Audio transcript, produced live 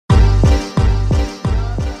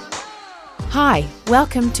Hi,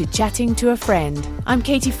 welcome to Chatting to a Friend. I'm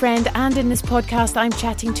Katie Friend, and in this podcast I'm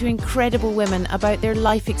chatting to incredible women about their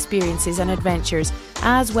life experiences and adventures,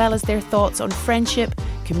 as well as their thoughts on friendship,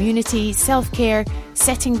 community, self-care,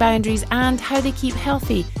 setting boundaries, and how they keep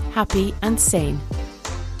healthy, happy and sane.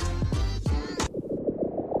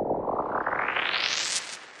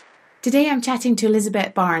 Today I'm chatting to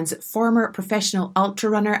Elizabeth Barnes, former professional ultra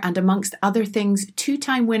runner and, amongst other things,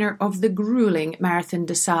 two-time winner of the gruelling Marathon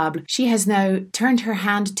des Sables. She has now turned her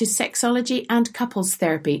hand to sexology and couples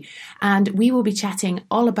therapy, and we will be chatting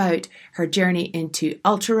all about her journey into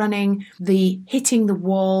ultra running, the hitting the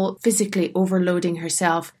wall, physically overloading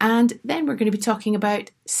herself, and then we're going to be talking about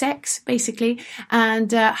sex, basically,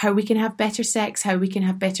 and how we can have better sex, how we can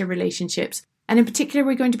have better relationships. And in particular,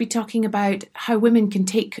 we're going to be talking about how women can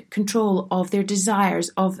take control of their desires,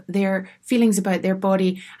 of their feelings about their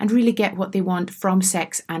body, and really get what they want from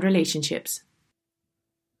sex and relationships.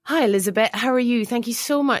 Hi, Elizabeth. How are you? Thank you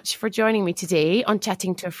so much for joining me today on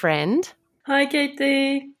Chatting to a Friend. Hi,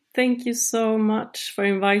 Katie. Thank you so much for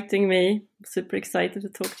inviting me. I'm super excited to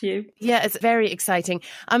talk to you. Yeah, it's very exciting.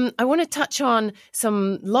 I want to touch on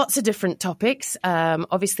lots of different topics.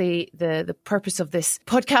 Obviously, the purpose of this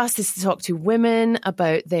podcast is to talk to women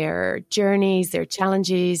about their journeys, their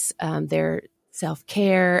challenges, their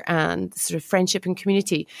self-care and sort of friendship and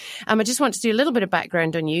community. I just want to do a little bit of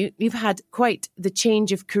background on you. You've had quite the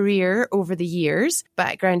change of career over the years,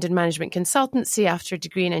 background in management consultancy after a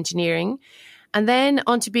degree in engineering, and then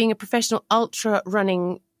on to being a professional ultra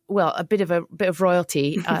running, well, a bit of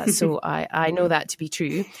royalty. So I know that to be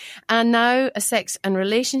true. And now a sex and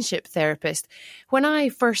relationship therapist. When I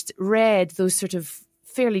first read those sort of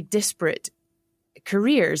fairly disparate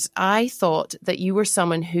careers, I thought that you were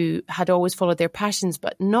someone who had always followed their passions,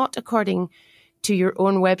 but not according to your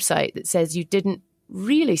own website that says you didn't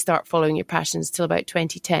really start following your passions till about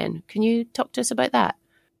 2010. Can you talk to us about that?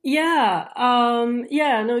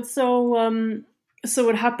 So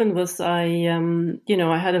what happened was I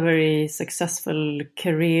had a very successful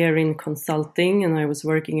career in consulting, and I was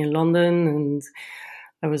working in London, and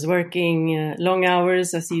I was working long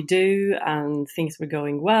hours as you do, and things were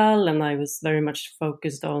going well, and I was very much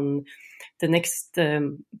focused on the next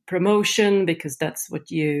promotion, because that's what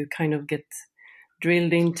you kind of get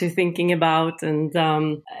drilled into thinking about, and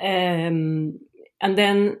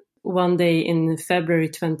then one day in February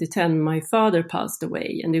 2010, my father passed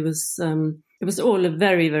away, and it was all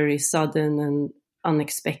very, very sudden and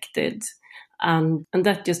unexpected. And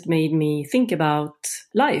that just made me think about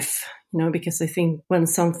life, because I think when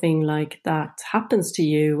something like that happens to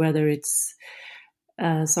you, whether it's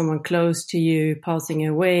someone close to you passing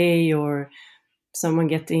away, or someone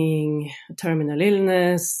getting a terminal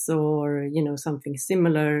illness, or, something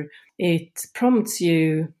similar, it prompts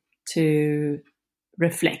you to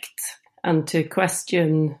reflect and to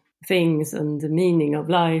question things and the meaning of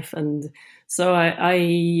life. And so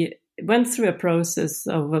I went through a process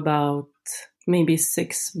of about maybe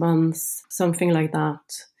 6 months, something like that,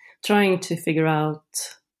 trying to figure out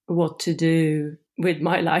what to do with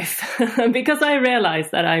my life, because I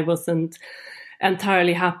realized that I wasn't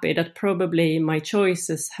entirely happy, that probably my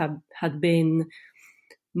choices had been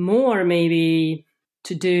more maybe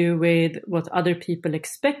to do with what other people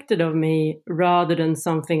expected of me rather than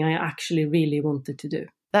something I actually really wanted to do.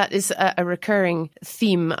 That is a recurring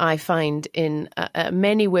theme I find in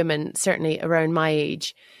many women, certainly around my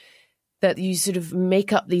age, that you sort of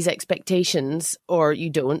make up these expectations, or you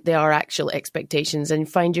don't, they are actual expectations,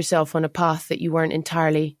 and find yourself on a path that you weren't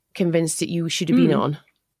entirely convinced that you should have been on.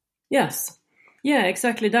 Yes. Yeah,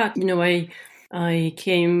 exactly that. I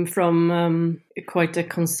came from quite a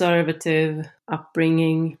conservative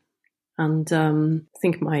upbringing, and I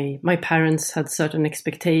think my parents had certain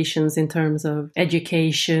expectations in terms of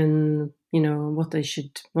education, what I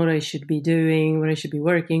should be doing, what I should be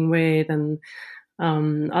working with, and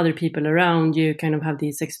other people around you kind of have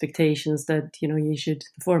these expectations that you should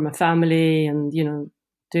form a family and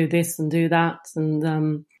do this and do that,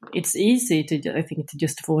 and it's easy to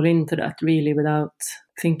just fall into that really without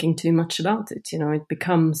thinking too much about it.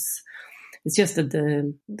 It's just that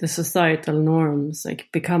the societal norms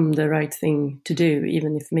become the right thing to do,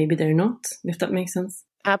 even if maybe they're not, if that makes sense.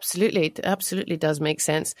 Absolutely. It absolutely does make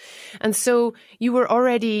sense. And so you were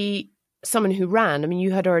already someone who ran. I mean,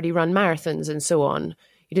 you had already run marathons and so on.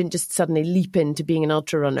 You didn't just suddenly leap into being an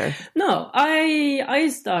ultra runner. No, I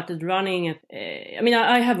started running.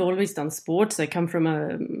 I have always done sports. I come from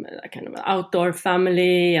a kind of an outdoor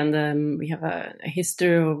family, and we have a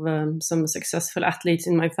history of some successful athletes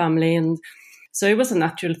in my family. And so it was a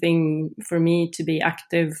natural thing for me to be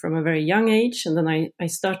active from a very young age. And then I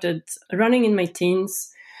started running in my teens.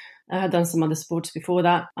 I had done some other sports before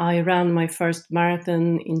that. I ran my first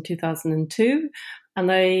marathon in 2002.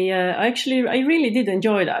 And I really did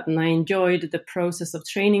enjoy that. And I enjoyed the process of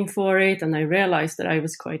training for it. And I realized that I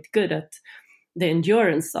was quite good at the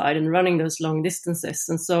endurance side and running those long distances.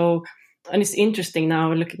 And it's interesting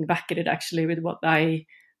now looking back at it actually with what I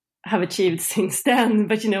have achieved since then.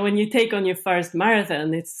 But, when you take on your first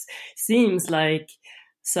marathon, it seems like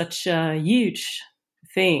such a huge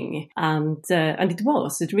thing. And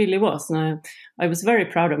it really was. And I was very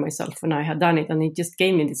proud of myself when I had done it. And it just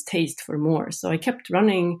gave me this taste for more. So I kept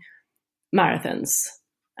running marathons.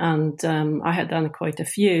 And I had done quite a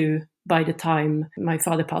few by the time my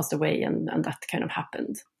father passed away, and that kind of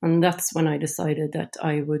happened. And that's when I decided that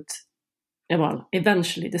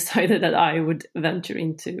eventually decided that I would venture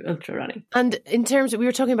into ultra running. And in terms of, we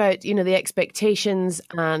were talking about, the expectations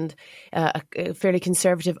and a fairly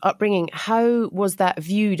conservative upbringing. How was that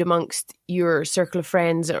viewed amongst your circle of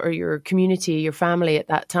friends or your community, your family at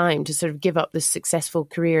that time, to sort of give up this successful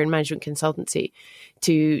career in management consultancy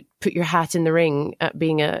to put your hat in the ring at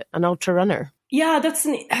being an ultra runner? Yeah, that's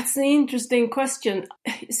an interesting question.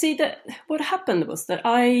 See, what happened was that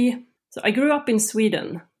I grew up in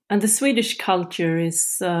Sweden. And the Swedish culture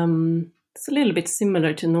is it's a little bit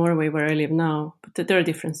similar to Norway, where I live now, but there are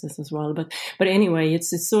differences as well. But anyway,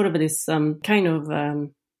 it's sort of this kind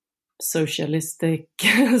of socialistic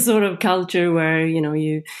sort of culture where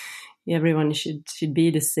everyone should be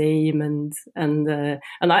the same, and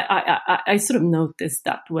I sort of noticed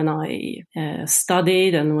that when I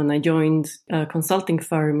studied and when I joined a consulting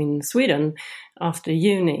firm in Sweden after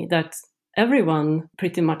uni, that everyone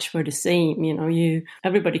pretty much were the same.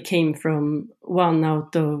 Everybody came from one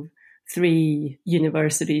out of 3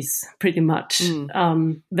 universities, pretty much.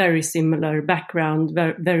 Very similar background,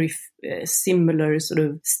 very, very similar sort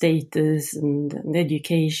of status and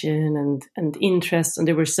education and interest. And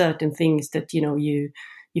there were certain things that,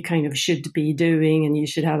 you kind of should be doing, and you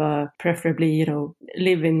should have preferably,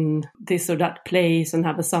 live in this or that place and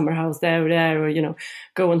have a summer house there, or,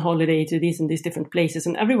 go on holiday to these and these different places.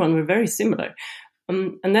 And everyone were very similar.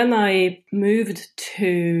 And then I moved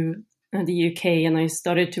to the UK and I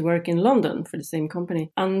started to work in London for the same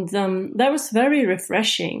company. And that was very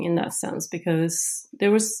refreshing in that sense, because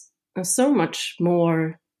there was so much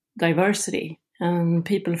more diversity and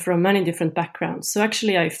people from many different backgrounds. So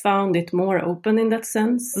actually I found it more open in that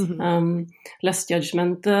sense, less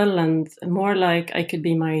judgmental and more like I could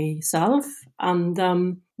be myself. And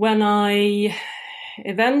when I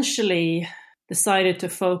eventually decided to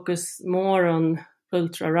focus more on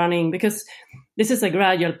ultra running, because this is a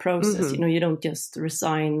gradual process, you don't just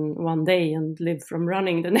resign one day and live from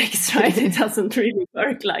running the next, right? It doesn't really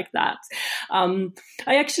work like that.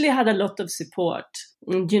 I actually had a lot of support.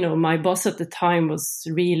 And, my boss at the time was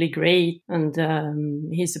really great, and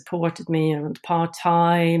he supported me around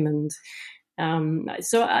part-time. And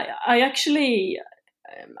so I actually,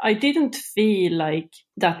 I didn't feel like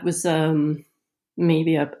that was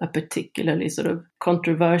maybe a particularly sort of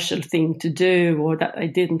controversial thing to do, or that I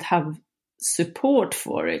didn't have support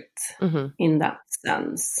for it in that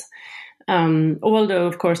sense. Although,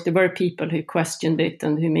 of course, there were people who questioned it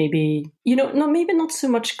and who maybe not so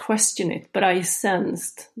much question it, but I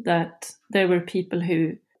sensed that there were people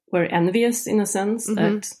who were envious in a sense,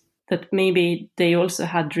 that maybe they also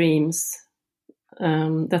had dreams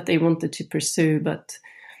that they wanted to pursue, but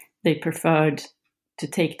they preferred to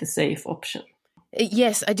take the safe option.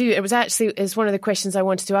 Yes, I do. It's one of the questions I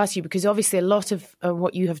wanted to ask you, because obviously a lot of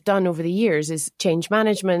what you have done over the years is change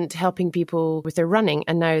management, helping people with their running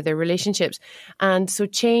and now their relationships. And so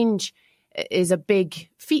change is a big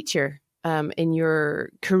feature in your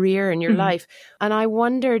career and your life. And I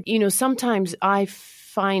wondered, sometimes I have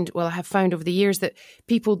found over the years that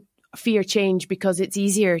people fear change because it's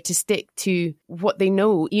easier to stick to what they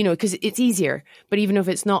know, because it's easier, but even if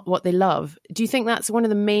it's not what they love. Do you think that's one of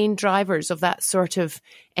the main drivers of that sort of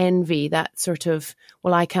envy, that sort of,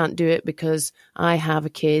 well, I can't do it because I have a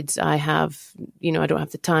kid, I have, I don't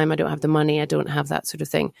have the time, I don't have the money, I don't have that sort of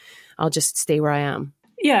thing. I'll just stay where I am.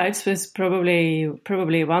 Yeah, it's probably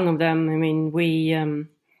one of them. I mean, we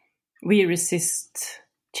resist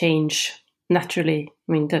change naturally.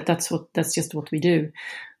 I mean, that's just what we do.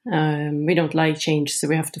 We don't like change, so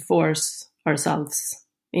we have to force ourselves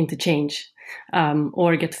into change,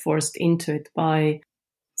 or get forced into it by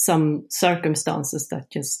some circumstances that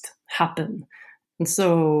just happen. And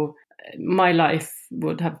so my life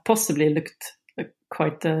would have possibly looked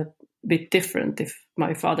quite a bit different if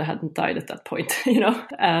my father hadn't died at that point.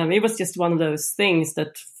 It was just one of those things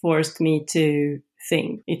that forced me to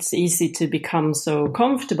think. It's easy to become so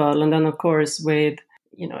comfortable, and then of course with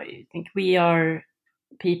I think we are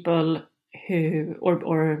people who,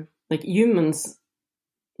 or like humans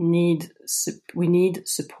we need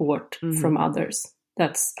support from others.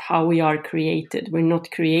 That's how we are created. We're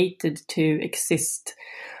not created to exist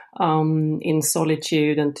in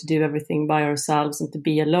solitude and to do everything by ourselves and to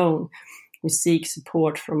be alone. We seek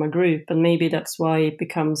support from a group, and maybe that's why it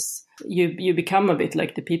becomes you become a bit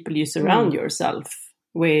like the people you surround yourself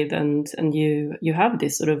with, and you have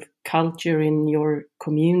this sort of culture in your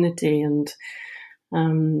community, and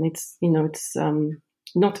it's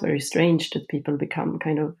not very strange that people become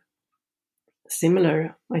kind of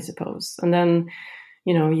similar, I suppose. And then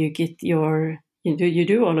you get you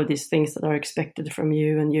do all of these things that are expected from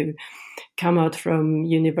you, and you come out from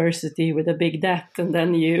university with a big debt, and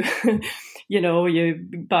then you you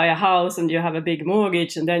buy a house and you have a big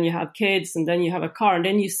mortgage, and then you have kids, and then you have a car, and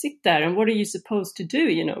then you sit there, and what are you supposed to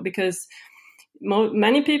do? Because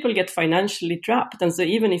many people get financially trapped, and so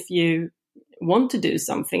even if you want to do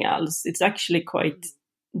something else, it's actually quite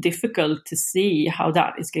difficult to see how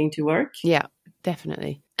that is going to work. Yeah,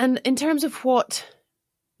 definitely. And in terms of what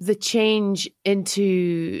the change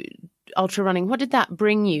into ultra running, what did that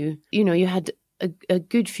bring you? You had a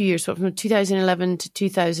good few years, so from 2011 to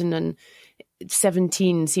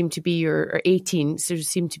 2017 seemed to be or 18 sort of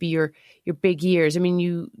seemed to be your big years. I mean,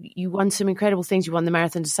 you won some incredible things. You won the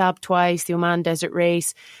Marathon des Sables twice, the Oman Desert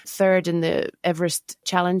Race, third in the Everest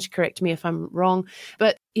Challenge. Correct me if I'm wrong.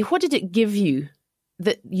 But what did it give you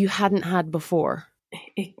that you hadn't had before?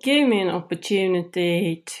 It gave me an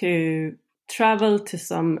opportunity to travel to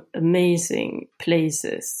some amazing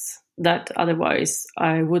places that otherwise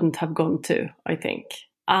I wouldn't have gone to, I think.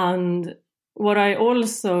 And what I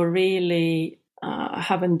also really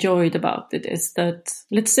have enjoyed about it is that,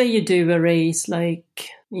 let's say you do a race like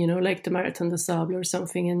the Marathon des Sables or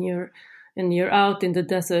something, and you're out in the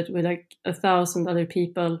desert with like 1,000 other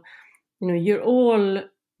people. You're all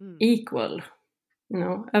equal.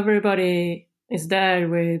 Everybody is there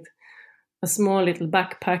with a small little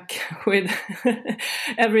backpack with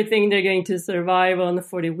everything they're going to survive on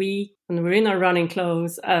for the week. And we're in our running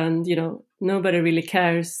clothes, and, nobody really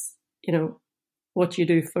cares, what you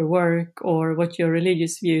do for work or what your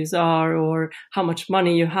religious views are or how much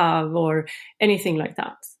money you have or anything like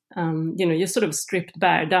that. You're sort of stripped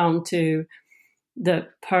bare down to the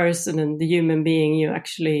person and the human being you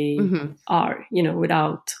actually are,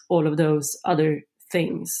 without all of those other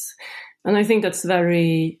things. And I think that's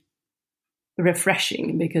very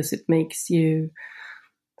refreshing, because it makes you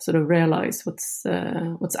sort of realize what's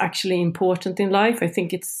actually important in life. I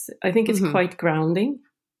think it's quite grounding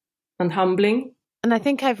and humbling. And I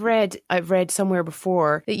think I've read somewhere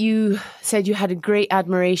before that you said you had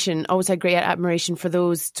always had great admiration for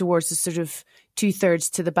those towards the sort of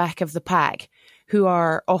 2/3 to the back of the pack, who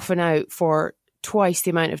are often out for twice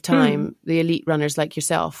the amount of time the elite runners like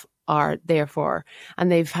yourself are there for.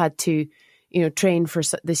 And they've had to, train for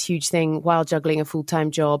this huge thing while juggling a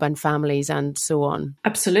full-time job and families and so on.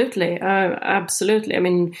 Absolutely. Absolutely. I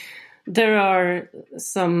mean, there are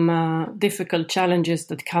some difficult challenges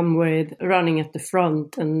that come with running at the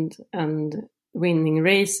front and winning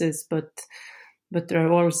races, but there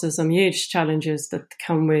are also some huge challenges that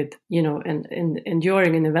come with, and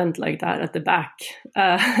enduring an event like that at the back,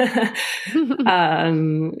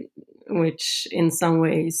 which in some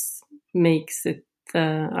ways makes it,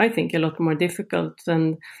 I think, a lot more difficult.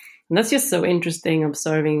 And that's just so interesting,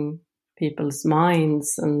 observing people's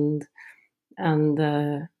minds and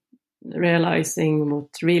realizing what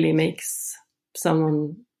really makes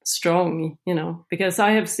someone strong, because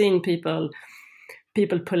I have seen people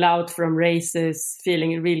pull out from races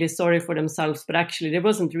feeling really sorry for themselves, but actually there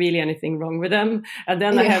wasn't really anything wrong with them. And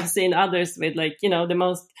then I have seen others with the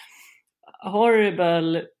most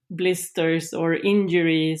horrible blisters or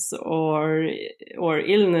injuries or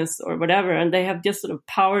illness or whatever, and they have just sort of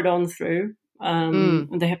powered on through,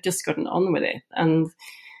 and they have just gotten on with it. And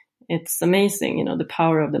it's amazing, the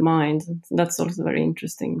power of the mind. That's also very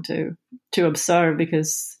interesting to observe,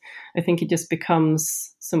 because I think it just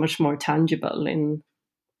becomes so much more tangible in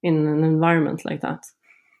an environment like that.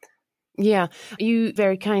 Yeah, you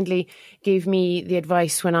very kindly gave me the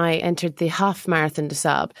advice when I entered the half Marathon des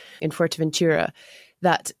Sables in Fuerteventura,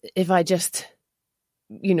 that if I just,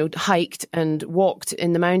 hiked and walked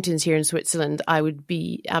in the mountains here in Switzerland, I would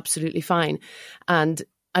be absolutely fine. And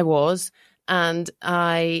I was. And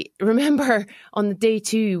I remember on the day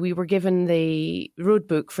 2, we were given the road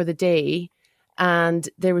book for the day, and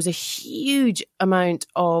there was a huge amount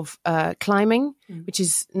of climbing, which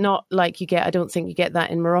is not like I don't think you get that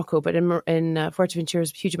in Morocco, but in Fuerteventura,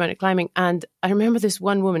 there's a huge amount of climbing. And I remember this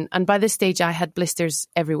one woman, and by this stage I had blisters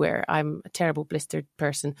everywhere. I'm a terrible blistered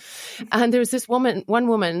person. And there was this one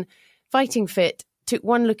woman, fighting fit, took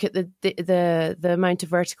one look at the Mount of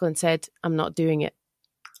Vertical and said, "I'm not doing it."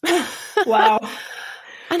 Wow.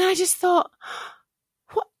 And I just thought,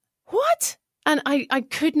 what? And I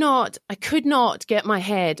could not get my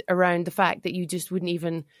head around the fact that you just wouldn't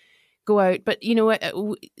even go out. But we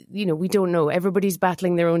don't know. Everybody's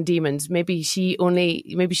battling their own demons. Maybe she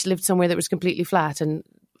lived somewhere that was completely flat, and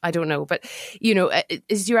I don't know. But you're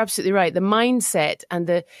absolutely right. The mindset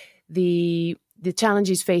and the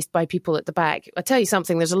challenges faced by people at the back. I'll tell you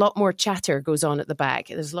something, there's a lot more chatter goes on at the back.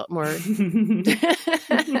 There's a lot more.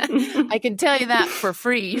 I can tell you that for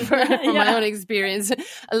free from my own experience.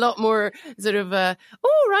 A lot more sort of, oh,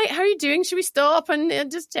 right, how are you doing? Should we stop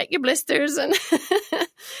and just check your blisters? And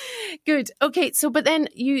good. Okay. So, but then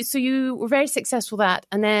you were very successful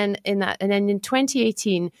and then in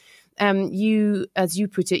 2018, you, as you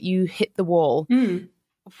put it, you hit the wall. Mm.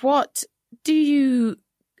 What do you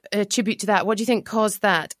attribute to that? What do you think caused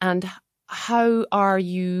that? And how are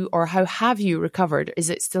you, or how have you recovered? Is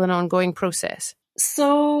it still an ongoing process?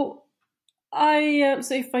 So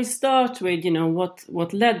if I start with,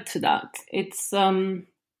 what led to that, it's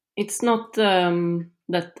not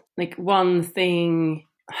that like one thing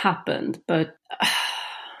happened, but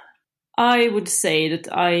I would say that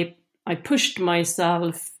I pushed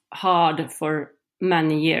myself hard for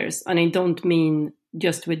many years, and I don't mean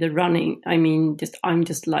just with the running. I mean, I'm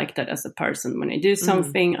just like that as a person. When I do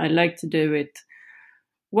something, I like to do it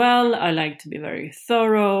well. I like to be very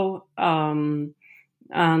thorough. And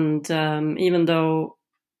even though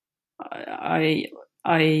I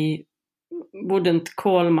wouldn't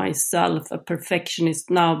call myself a perfectionist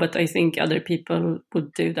now, but I think other people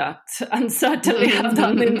would do that, and certainly have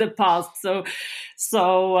done in the past. So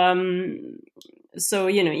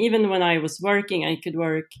even when I was working, I could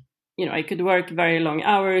work very long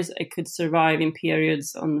hours. I could survive in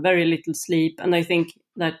periods on very little sleep. And I think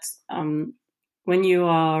that when you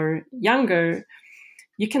are younger,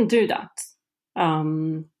 you can do that.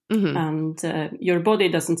 And your body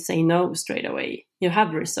doesn't say no straight away. You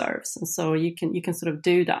have reserves. And so you can sort of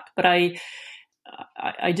do that. But I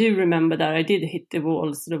do remember that I did hit the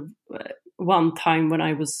wall sort of one time when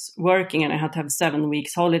I was working, and I had to have 7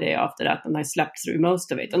 weeks holiday after that, and I slept through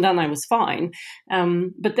most of it, and then I was fine.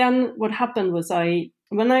 But then what happened was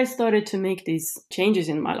when I started to make these changes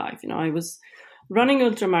in my life, I was running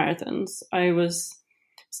ultramarathons, I was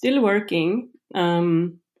still working, it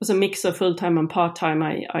was a mix of full-time and part-time.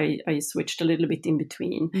 I switched a little bit in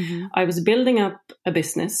between. Mm-hmm. I was building up a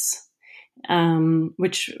business, two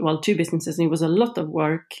businesses, and it was a lot of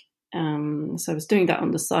work. So I was doing that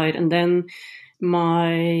on the side, and then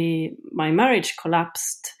my marriage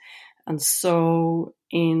collapsed, and so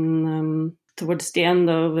towards the end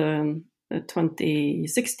of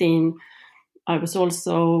 2016, I was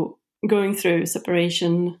also going through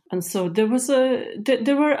separation, and so there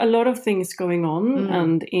were a lot of things going on.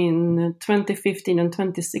 And in 2015 and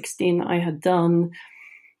 2016, I had done,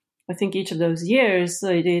 I think each of those years,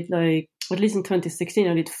 I did at least in 2016,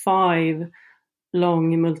 I did 5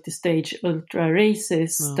 long multi-stage ultra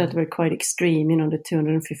races that were quite extreme, the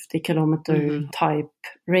 250 kilometer type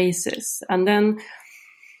races. And then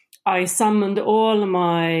I summoned all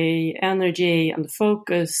my energy and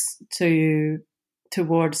focus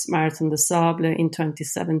towards Marathon des Sables in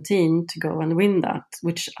 2017 to go and win that,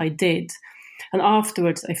 which I did. And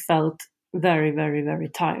afterwards I felt very, very, very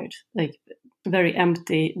tired, like very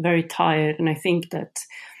empty, very tired. And I think that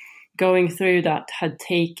going through that had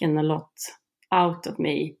taken a lot out of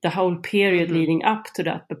me, the whole period leading up to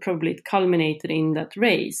that, but probably it culminated in that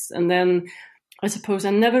race. And then I suppose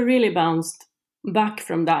I never really bounced back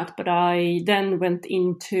from that, but I then went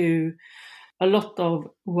into a lot of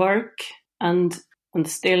work and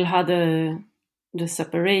still had the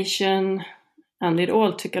separation, and it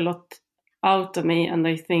all took a lot out of me. And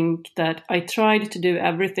I think that I tried to do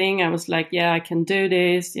everything. I was like, yeah, I can do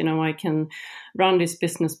this, I can run this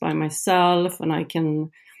business by myself, and I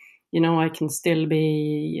can still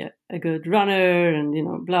be a good runner,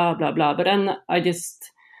 and, blah, blah, blah. But then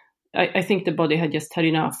I think the body had just had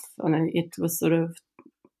enough, and it was sort of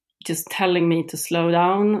just telling me to slow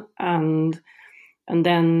down. And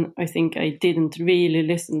then I think I didn't really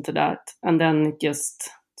listen to that. And then it just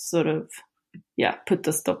sort of, put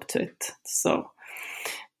a stop to it. So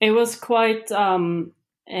it was quite, how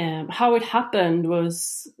it happened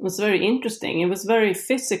was very interesting. It was very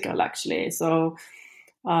physical, actually. So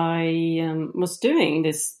I was doing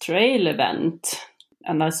this trail event,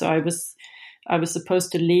 and I was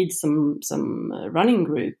supposed to lead some running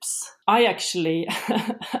groups. I actually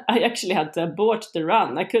had to abort the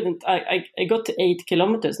run. I couldn't. I got to 8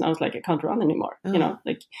 kilometers, and I was like, I can't run anymore.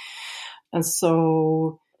 And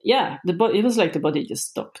so it was like the body just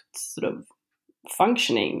stopped sort of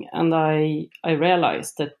functioning, and I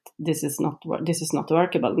realized that this is not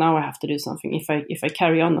workable. Now I have to do something. If I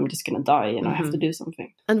carry on, I'm just going to die, and I have to do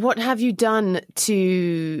something. And what have you done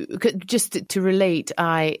to relate?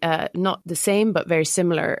 I not the same, but very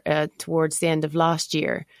similar. Towards the end of last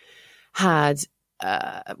year, had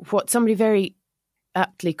what somebody very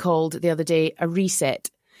aptly called the other day a reset,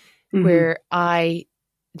 where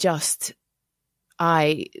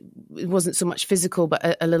it wasn't so much physical,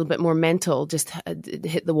 but a little bit more mental, just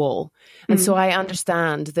hit the wall. And so I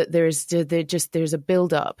understand that there's a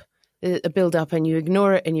build up, and you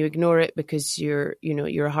ignore it because you're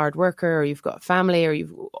a hard worker, or you've got a family, or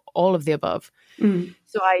you've all of the above.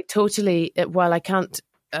 So I totally, while I can't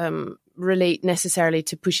relate necessarily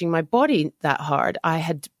to pushing my body that hard, I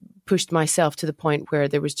had pushed myself to the point where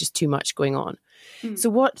there was just too much going on.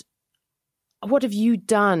 So what have you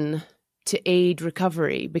done to aid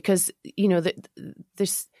recovery? Because,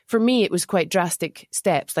 there's, for me, it was quite drastic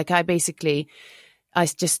steps. Like I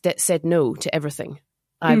just said no to everything.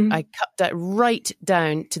 I cut that right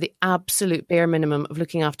down to the absolute bare minimum of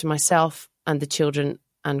looking after myself and the children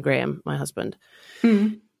and Graham, my husband,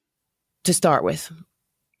 to start with.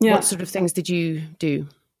 Yeah. What sort of things did you do?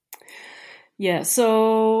 Yeah.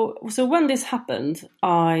 So when this happened,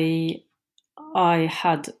 I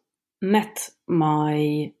had met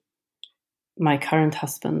my current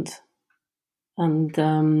husband,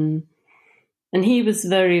 and he was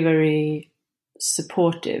very, very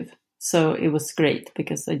supportive. So it was great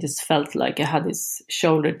because I just felt like I had his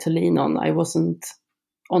shoulder to lean on. I wasn't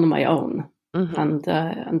on my own, and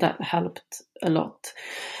that helped a lot.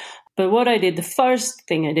 But what I did, the first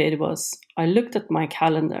thing I did was I looked at my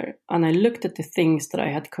calendar and I looked at the things that I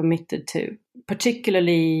had committed to,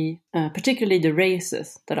 particularly the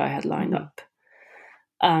races that I had lined up.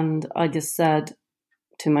 And I just said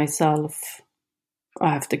to myself,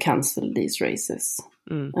 I have to cancel these races.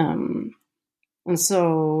 And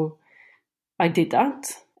so I did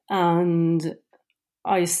that. And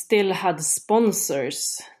I still had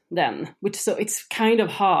sponsors then, so it's kind of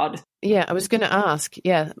hard. Yeah, I was going to ask,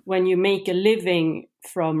 yeah. When you make a living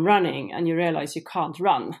from running and you realize you can't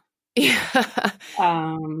run. Yeah.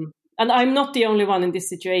 And I'm not the only one in this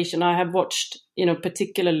situation. I have watched,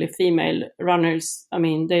 particularly female runners. I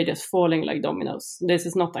mean, they're just falling like dominoes. This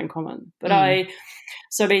is not uncommon. But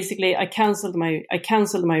so basically I canceled my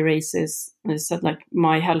races. I said, like,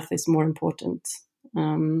 my health is more important.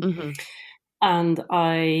 And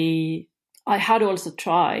I had also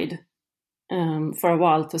tried for a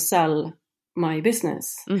while to sell my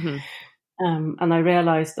business. And I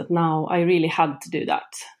realized that now I really had to do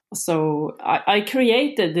that. So I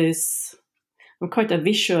created this. I'm quite a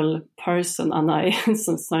visual person, and it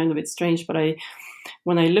sounds a bit strange, but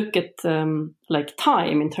when I look at like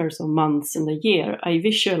time in terms of months in the year, I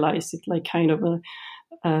visualize it like kind of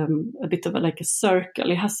a bit of like a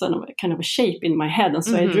circle. It has a kind of a shape in my head, and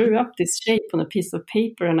so I drew up this shape on a piece of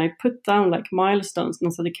paper, and I put down like milestones, and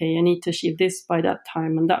I said, okay, I need to achieve this by that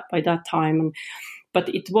time and that by that time, but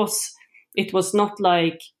it was not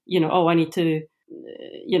like I need to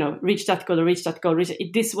reach that goal or reach that goal.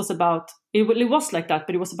 This was about, it was like that,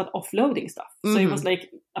 but it was about offloading stuff. So it was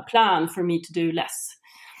like a plan for me to do less.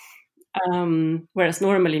 Whereas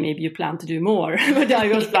normally maybe you plan to do more, but I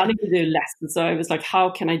was planning to do less. And so I was like, how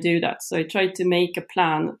can I do that? So I tried to make a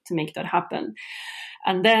plan to make that happen.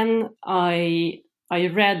 And then I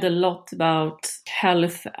read a lot about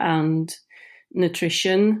health and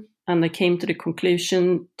nutrition, and I came to the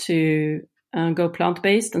conclusion to go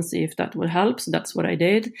plant-based and see if that would help. So that's what I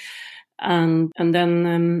did. And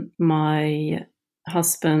then my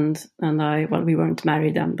husband and I, well, we weren't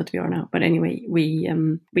married then, but we are now. But anyway, we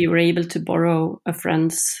were able to borrow a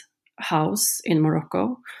friend's house in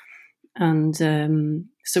Morocco. And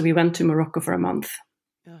so we went to Morocco for a month.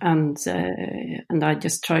 And I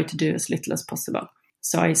just tried to do as little as possible.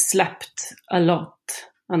 So I slept a lot,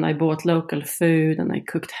 and I bought local food, and I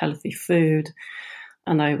cooked healthy food.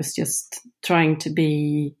 And I was just trying to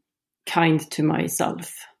be kind to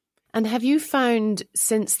myself. And have you found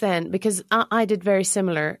since then, because I did very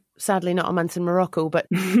similar, sadly not a month in Morocco, but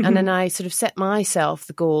and then I sort of set myself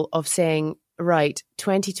the goal of saying, right,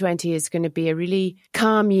 2020 is going to be a really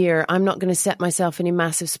calm year. I'm not going to set myself any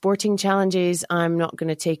massive sporting challenges. I'm not going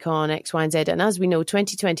to take on X, Y, and Z. And as we know,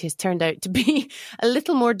 2020 has turned out to be a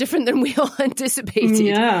little more different than we all anticipated.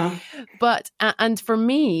 Yeah. But, and for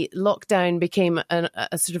me, lockdown became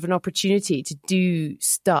a sort of an opportunity to do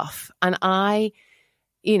stuff. And I'm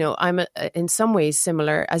in some ways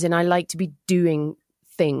similar, as in I like to be doing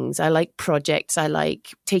things. I like projects. I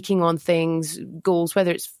like taking on things, goals,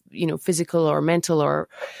 whether it's, physical or mental or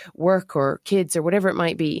work or kids or whatever it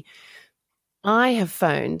might be. I have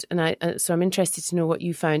found, so I'm interested to know what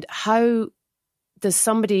you found. How does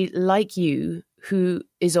somebody like you, who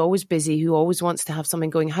is always busy, who always wants to have something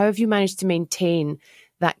going, how have you managed to maintain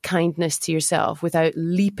that kindness to yourself without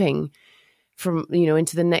leaping from,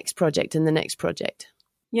 into the next project and the next project?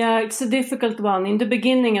 Yeah, it's a difficult one. In the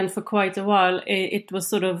beginning and for quite a while, it was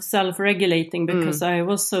sort of self-regulating because I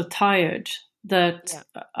was so tired that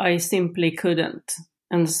I simply couldn't.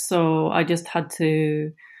 And so I just had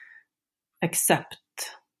to accept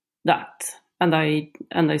that. And I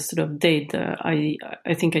sort of did. I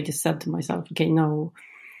think I just said to myself, okay, no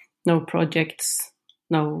projects,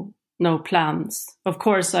 no plans. Of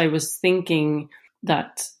course, I was thinking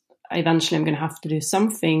that eventually I'm going to have to do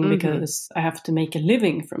something because I have to make a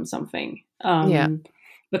living from something.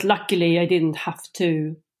 But luckily I didn't have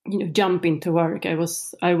to, jump into work. I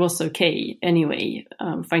was okay anyway,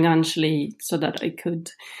 financially, so that I could,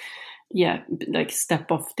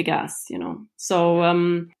 step off the gas,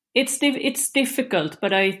 So it's difficult,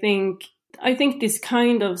 but I think this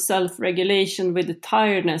kind of self-regulation with the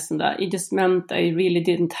tiredness and that, it just meant I really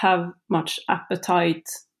didn't have much appetite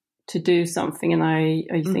to do something, and I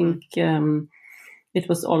think it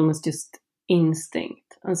was almost just instinct.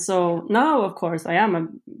 And so now, of course, I am a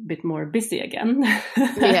bit more busy again.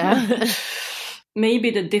 Yeah.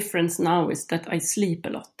 Maybe the difference now is that I sleep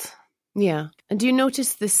a lot. Yeah. And do you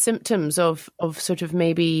notice the symptoms of sort of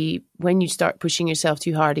maybe when you start pushing yourself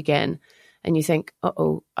too hard again and you think,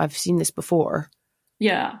 uh-oh, I've seen this before?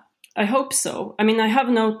 Yeah, I hope so. I mean, I have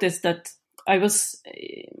noticed that I was,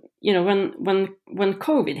 when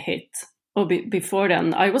COVID hit, or before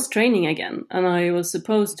then, I was training again, and I was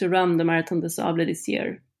supposed to run the Marathon des Sables this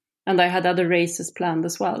year, and I had other races planned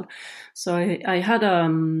as well. So I had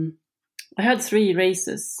 3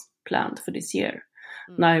 races planned for this year.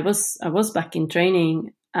 And I was back in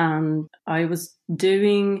training, and I was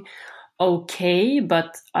doing okay,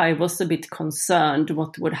 but I was a bit concerned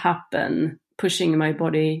what would happen pushing my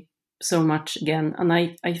body so much again. And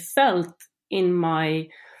I felt I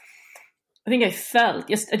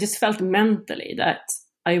just felt mentally that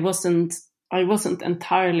I wasn't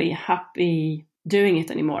entirely happy doing it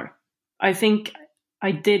anymore. I think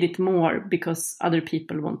I did it more because other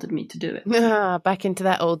people wanted me to do it. Back into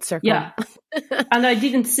that old circle. Yeah. And I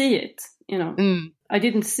didn't see it, I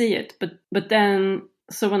didn't see it. But then,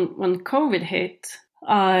 so when COVID hit,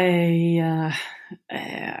 I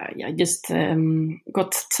just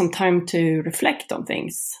got some time to reflect on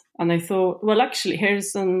things. And I thought, well, actually,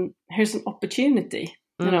 here's an opportunity.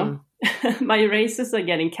 My races are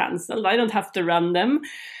getting cancelled. I don't have to run them,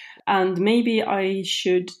 and maybe I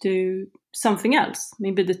should do something else.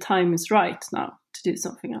 Maybe the time is right now to do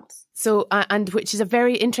something else. So, and which is a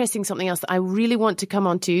very interesting something else that I really want to come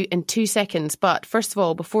on to in 2 seconds. But first of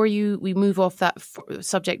all, before we move off that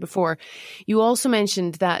subject before, you also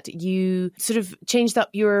mentioned that you sort of changed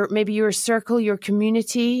up your circle, your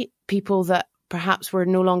community, people that perhaps were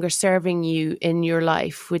no longer serving you in your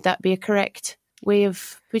life. Would that be a correct way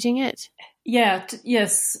of putting it? Yeah,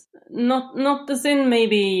 yes. Not as in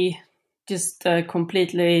maybe just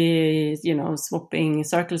completely, swapping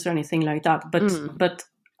circles or anything like that.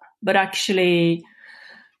 But actually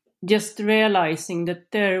just realizing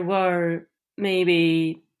that there were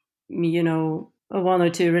maybe, 1 or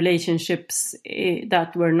 2 relationships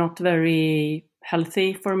that were not very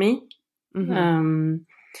healthy for me.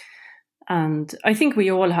 And I think we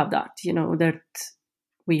all have that, that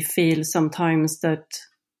we feel sometimes that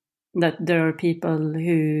there are people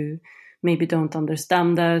who maybe don't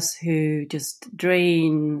understand us, who just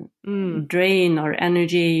drain our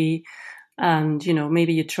energy. And,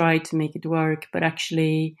 maybe you try to make it work, but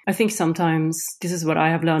actually, I think sometimes, this is what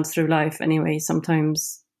I have learned through life anyway,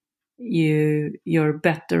 sometimes you're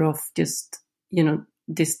better off just,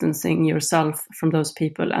 distancing yourself from those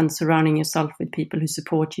people and surrounding yourself with people who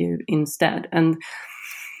support you instead. And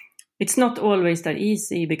it's not always that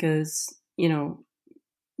easy because, you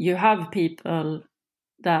have people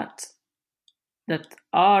that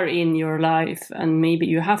are in your life and maybe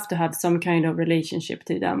you have to have some kind of relationship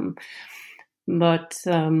to them. But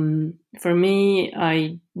for me,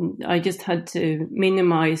 I just had to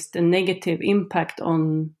minimize the negative impact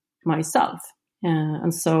on myself,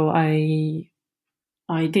 and so I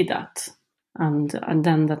did that, and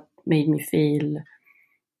then that made me feel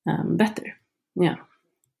better. Yeah.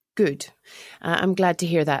 Good. I'm glad to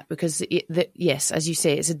hear that, because yes, as you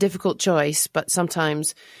say, it's a difficult choice, but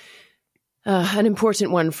sometimes an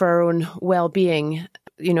important one for our own well-being.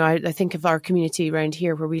 You know, I think of our community around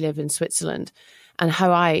here where we live in Switzerland, and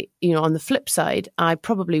how on the flip side, I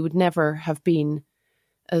probably would never have been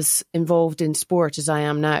as involved in sport as I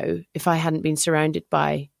am now if I hadn't been surrounded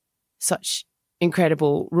by such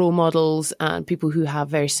incredible role models and people who have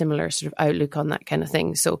very similar sort of outlook on that kind of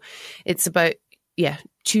thing. So it's about,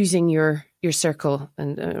 choosing your circle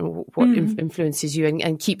and what influences you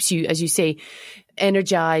and keeps you, as you say,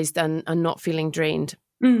 energized and not feeling drained.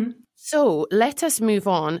 Mm. So let us move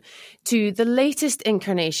on to the latest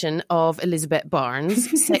incarnation of Elizabeth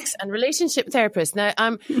Barnes, sex and relationship therapist. Now,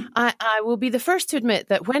 I will be the first to admit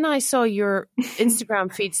that when I saw your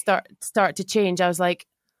Instagram feed start to change, I was like,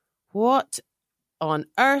 what on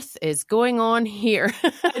earth is going on here?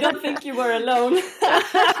 I don't think you were alone.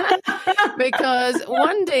 Because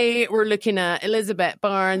one day we're looking at Elizabeth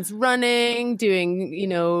Barnes running,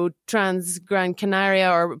 doing, Trans Gran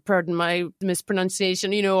Canaria, or pardon my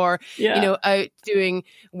mispronunciation, out doing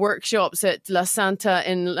workshops at La Santa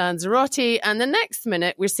in Lanzarote. And the next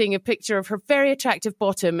minute we're seeing a picture of her very attractive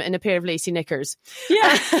bottom in a pair of lacy knickers.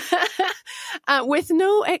 Yeah. With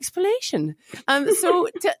no explanation. So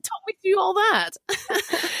talk me through all that.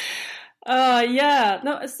 I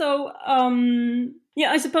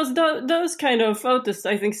suppose those kind of photos,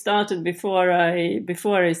 I think, started before I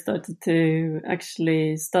started to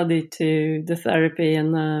actually study to the therapy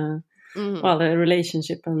and the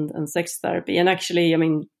relationship and sex therapy. And actually, I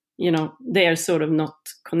mean, they are sort of not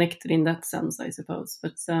connected in that sense, I suppose.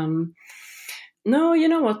 But no, you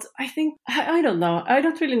know what? I think I don't know. I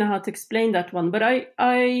don't really know how to explain that one. But I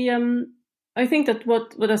think that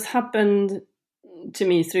what has happened to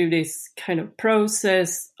me through this kind of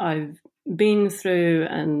process I've been through,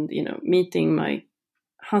 and meeting my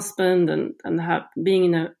husband and being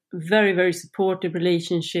in a very, very supportive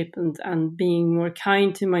relationship and being more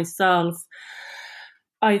kind to myself,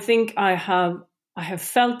 I think I have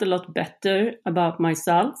felt a lot better about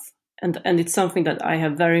myself, and it's something that I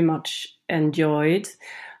have very much enjoyed.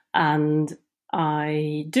 And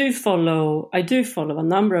I do follow a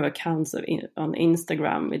number of accounts on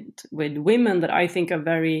Instagram with women that I think are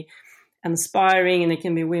very inspiring, and it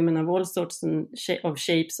can be women of all sorts of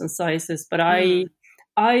shapes and sizes. But I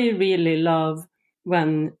really love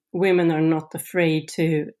when women are not afraid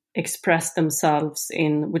to express themselves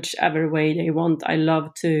in whichever way they want. I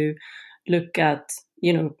love to look at,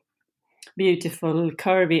 beautiful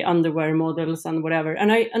curvy underwear models and whatever.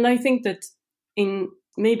 And I think that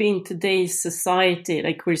maybe in today's society,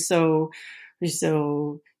 like we're so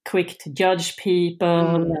quick to judge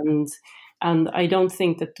people, and I don't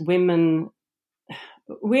think that women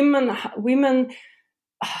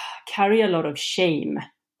carry a lot of shame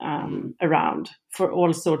around for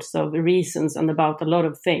all sorts of reasons and about a lot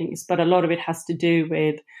of things, but a lot of it has to do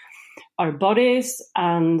with our bodies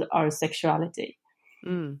and our sexuality.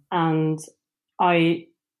 And I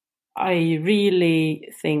really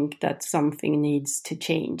think that something needs to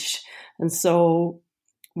change. And so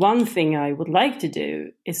one thing I would like to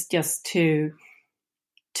do is just to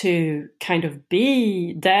kind of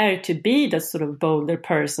be there, to be that sort of bolder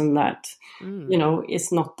person that,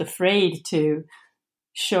 is not afraid to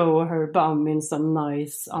show her bum in some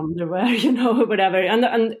nice underwear, whatever.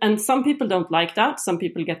 And some people don't like that. Some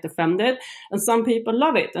people get offended, and some people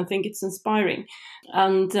love it and think it's inspiring.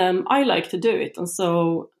 And I like to do it. And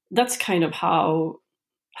so that's kind of how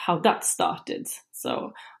that started.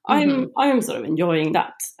 So I'm sort of enjoying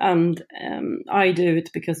that. And I do it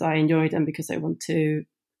because I enjoy it and because I want to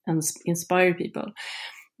inspire people.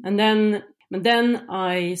 And then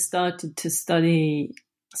I started to study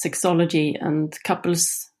sexology and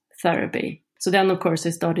couples therapy. So then, of course,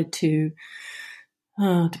 I started to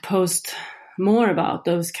post more about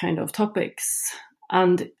those kind of topics.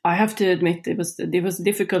 And I have to admit, it was a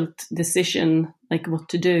difficult decision, like what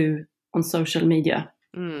to do on social media.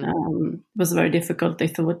 It was very difficult. I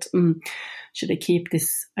thought, should I keep this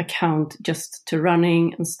account just to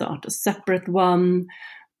running and start a separate one?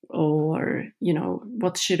 Or,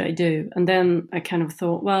 what should I do? And then I kind of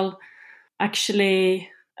thought, well, actually,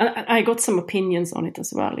 I got some opinions on it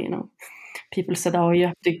as well. People said, "Oh,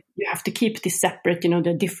 you have to keep this separate. There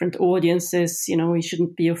are different audiences. You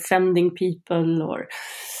shouldn't be offending people or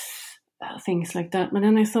things like that." But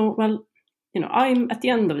then I thought, well, I'm at the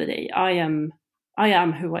end of the day, I am I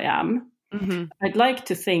am who I am. Mm-hmm. I'd like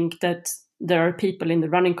to think that there are people in the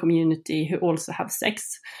running community who also have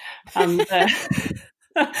sex. And, and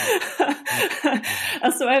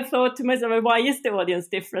so I thought to myself, why is the audience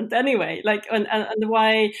different anyway? Like, and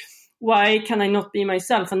why can I not be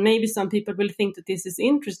myself? And maybe some people will think that this is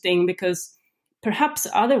interesting because perhaps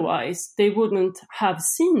otherwise they wouldn't have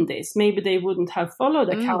seen this. Maybe they wouldn't have followed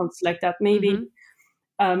accounts like that. Maybe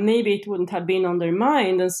maybe it wouldn't have been on their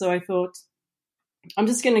mind. And so I thought, I'm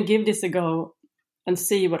just going to give this a go and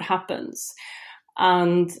see what happens.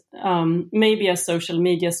 And maybe a social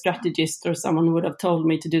media strategist or someone would have told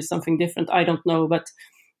me to do something different. I don't know. But,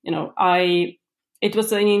 it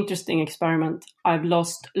was an interesting experiment. I've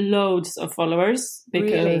lost loads of followers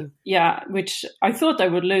because, which I thought I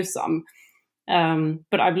would lose some.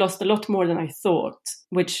 But I've lost a lot more than I thought,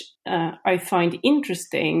 which I find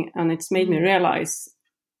interesting. And it's made me realize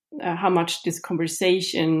how much this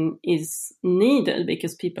conversation is needed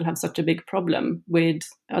because people have such a big problem with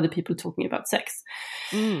other people talking about sex.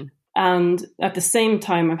 And at the same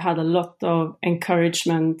time, I've had a lot of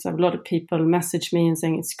encouragement. A lot of people message me and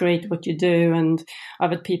saying, it's great what you do. And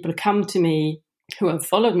I've had people come to me who have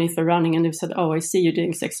followed me for running and they've said, oh, I see you're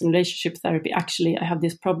doing sex and relationship therapy. Actually, I have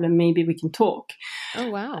this problem. Maybe we can talk. Oh,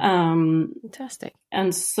 wow. Fantastic.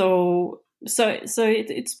 And so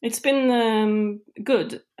it's been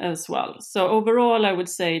good as well. So overall, I would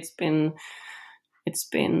say it's been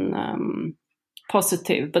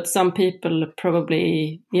positive, but some people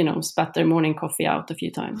probably, spat their morning coffee out a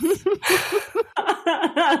few times.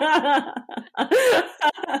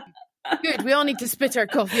 Good. We all need to spit our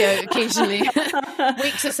coffee out occasionally.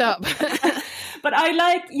 Wakes us up. But I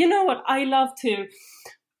like, I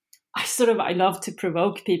love to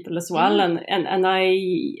provoke people as well. And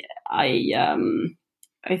I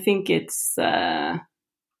think it's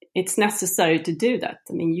necessary to do that.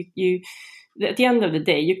 I mean, you at the end of the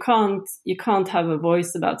day, you can't have a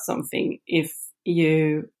voice about something if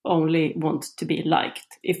you only want to be liked.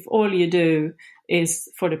 If all you do is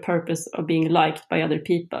for the purpose of being liked by other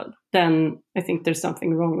people, then I think there's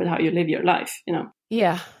something wrong with how you live your life,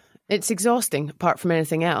 Yeah. It's exhausting apart from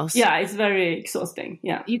anything else. Yeah, it's very exhausting.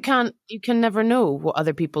 Yeah. You can never know what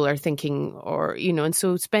other people are thinking or, and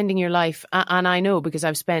so spending your life, and I know because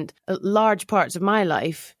I've spent large parts of my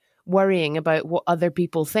life worrying about what other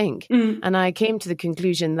people think. And I came to the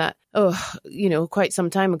conclusion that, quite some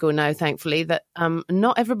time ago now, thankfully, that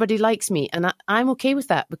not everybody likes me. And I'm okay with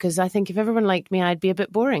that because I think if everyone liked me, I'd be a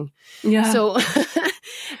bit boring. Yeah. So,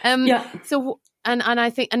 So, and I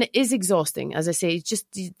think, and it is exhausting, as I say, it's just,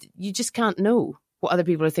 you just can't know what other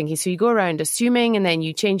people are thinking. So you go around assuming and then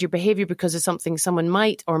you change your behavior because of something someone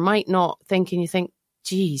might or might not think. And you think,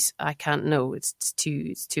 geez, I can't know. It's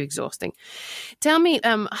too exhausting. Tell me,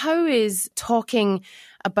 how is talking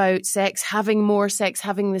about sex, having more sex,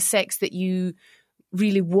 having the sex that you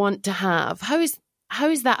really want to have, how is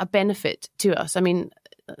that a benefit to us? I mean,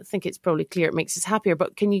 I think it's probably clear it makes us happier,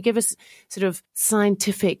 but can you give us sort of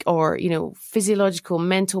scientific or, physiological,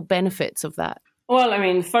 mental benefits of that? Well, I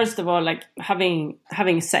mean, first of all, like having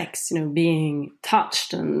sex, being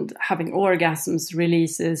touched and having orgasms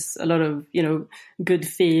releases a lot of, good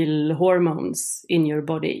feel hormones in your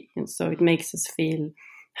body. And so it makes us feel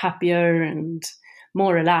happier and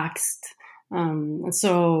more relaxed. And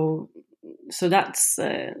so that's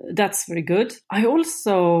very good. I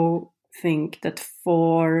also think that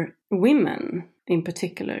for women in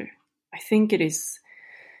particular, I think it's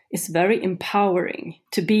very empowering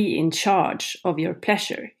to be in charge of your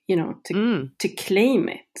pleasure, to claim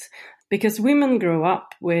it. Because women grow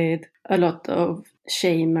up with a lot of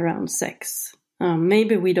shame around sex.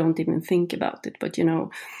 Maybe we don't even think about it, but,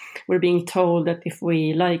 we're being told that if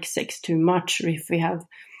we like sex too much or if we have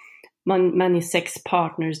many sex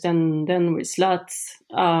partners, then we're sluts.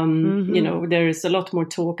 There is a lot more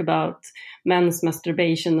talk about men's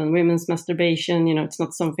masturbation than women's masturbation. It's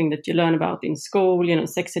not something that you learn about in school.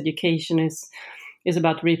 Sex education is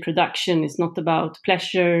about reproduction. It's not about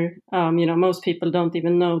pleasure. Most people don't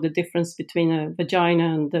even know the difference between a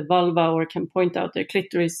vagina and the vulva or can point out their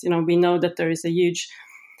clitoris. We know that there is a huge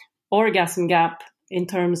orgasm gap in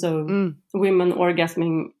terms of women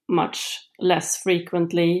orgasming much less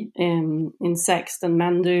frequently in sex than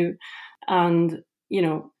men do. And,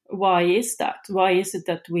 why is that? Why is it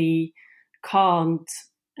that we can't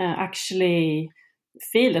actually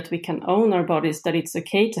feel that we can own our bodies, that it's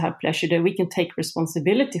okay to have pleasure, that we can take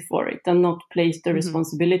responsibility for it and not place the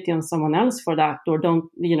responsibility on someone else for that, or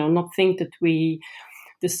not think that we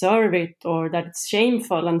deserve it or that it's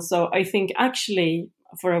shameful. And so I think actually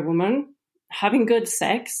for a woman, having good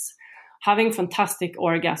sex, having fantastic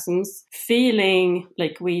orgasms, feeling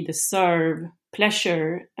like we deserve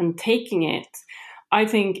pleasure and taking it, I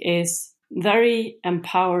think is very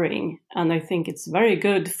empowering. And I think it's very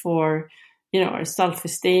good for, our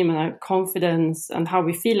self-esteem and our confidence and how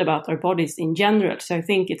we feel about our bodies in general. So I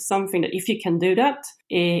think it's something that if you can do that,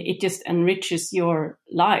 it just enriches your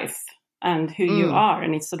life and who you are.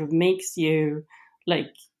 And it sort of makes you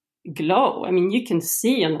like glow. I mean, you can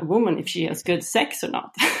see in a woman if she has good sex or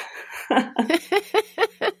not.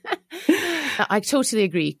 I totally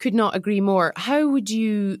agree. Could not agree more. How do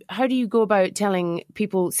you go about telling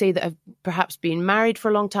people, say, that have perhaps been married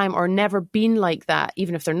for a long time or never been like that,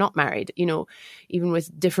 even if they're not married, even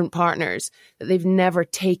with different partners, that they've never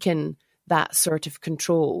taken that sort of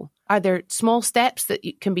control? Are there small steps that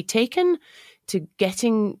can be taken to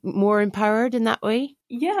getting more empowered in that way?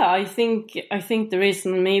 Yeah, I think there is,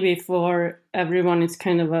 and maybe for everyone it's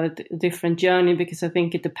kind of a different journey, because I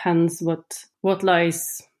think it depends what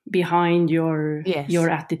lies behind your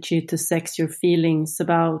attitude to sex, your feelings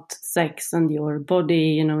about sex and your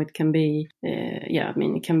body. It can be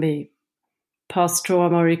it can be past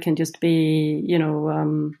trauma, or it can just be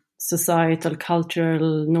societal,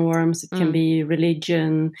 cultural norms. It can be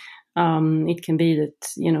religion. It can be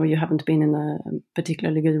that you haven't been in a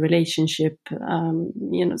particularly good relationship.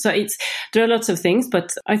 So there are lots of things,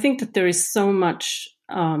 but I think that there is so much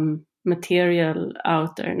material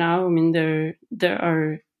out there now. I mean, there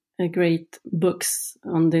are great books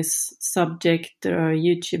on this subject. There are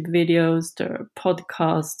YouTube videos, there are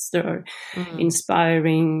podcasts, there are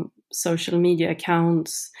inspiring social media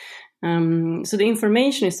accounts. So the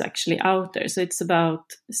information is actually out there. So it's about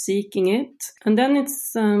seeking it. And then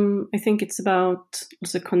it's, I think it's about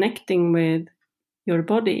also connecting with your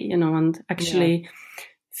body, and actually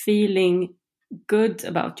feeling good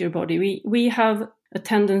about your body. We have a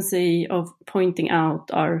tendency of pointing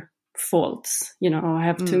out our faults. I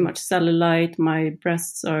have too much cellulite, my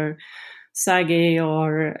breasts are saggy,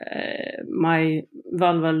 or my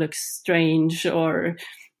vulva looks strange, or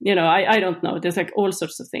I don't know. There's like all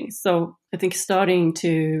sorts of things. So I think starting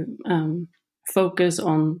to focus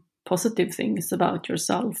on positive things about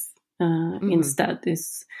yourself instead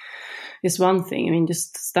is one thing. I mean,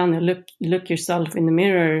 just stand and look yourself in the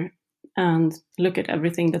mirror and look at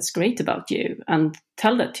everything that's great about you, and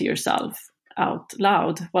tell that to yourself out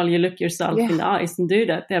loud while you look yourself in the eyes, and do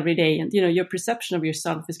that every day. And your perception of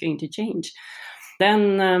yourself is going to change.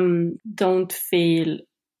 Then don't feel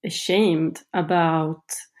ashamed about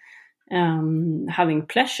having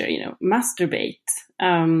pleasure. Masturbate.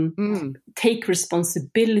 Take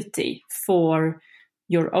responsibility for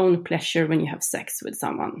your own pleasure when you have sex with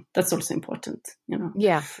someone. That's also important. And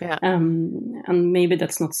maybe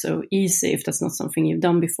that's not so easy if that's not something you've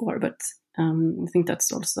done before, but I think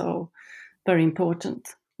that's also very important.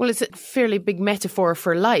 Well, it's a fairly big metaphor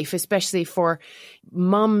for life, especially for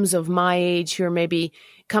mums of my age who are maybe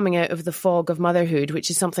coming out of the fog of motherhood, which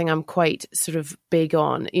is something I'm quite sort of big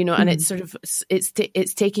on, and it's sort of,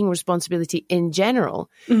 it's taking responsibility in general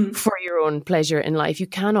for your own pleasure in life. You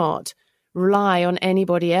cannot rely on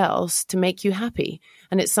anybody else to make you happy.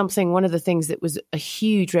 And it's one of the things that was a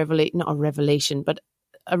huge not a revelation, but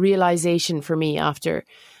a realization for me after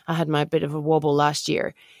I had my bit of a wobble last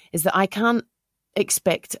year, is that I can't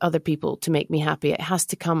expect other people to make me happy. It has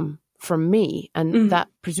to come from me. And that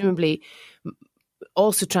presumably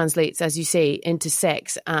also translates, as you say, into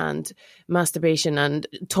sex and masturbation and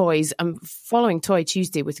toys. I'm following Toy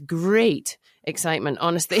Tuesday with great excitement,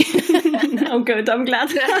 honestly. Oh, good. I'm glad.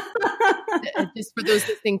 Just for those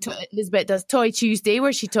listening, Elizabeth does Toy Tuesday,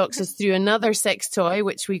 where she talks us through another sex toy,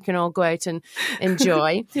 which we can all go out and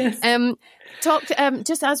enjoy. Yes.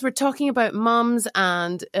 Just as we're talking about mums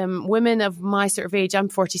and women of my sort of age, I'm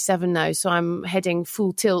 47 now, so I'm heading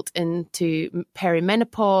full tilt into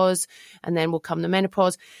perimenopause, and then will come the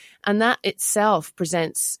menopause. And that itself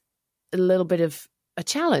presents a little bit of a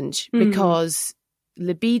challenge because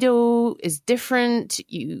libido is different.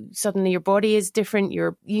 Suddenly your body is different.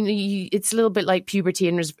 It's a little bit like puberty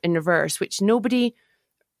in reverse, which nobody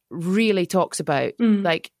really talks about,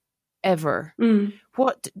 like ever.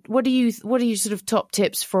 What are your sort of top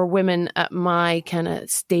tips for women at my kind of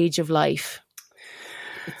stage of life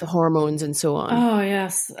with the hormones and so on? Oh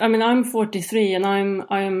yes, I mean, I'm 43 and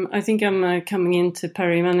I think I'm coming into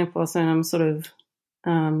perimenopause, and I'm sort of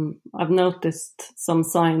I've noticed some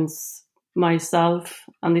signs myself,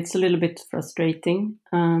 and it's a little bit frustrating.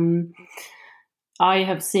 I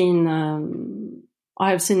have seen a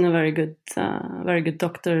very good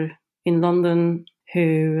doctor in London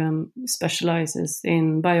who specializes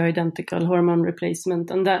in bioidentical hormone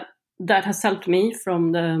replacement, and that has helped me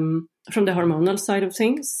from the hormonal side of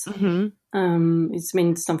things. It's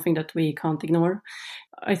been something that we can't ignore.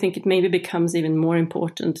 I think it maybe becomes even more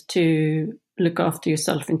important to look after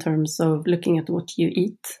yourself in terms of looking at what you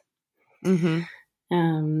eat. Mm-hmm.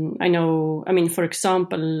 I know, I mean, for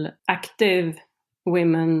example, active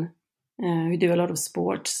women who do a lot of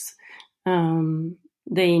sports,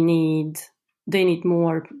 they need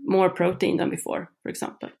more protein than before, for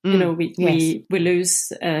example. You know, we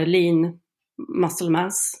lose lean muscle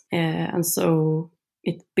mass, and so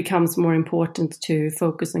it becomes more important to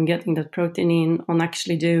focus on getting that protein in, on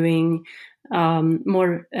actually doing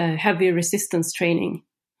more heavy resistance training.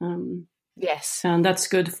 Yes. And that's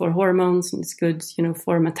good for hormones, and it's good, you know,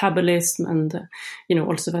 for metabolism, and, you know,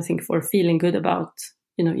 also I think for feeling good about,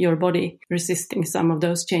 you know, your body resisting some of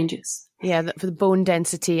those changes. Yeah, for the bone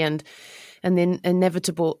density and the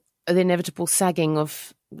inevitable sagging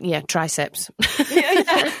of triceps.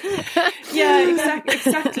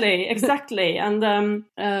 Exactly. And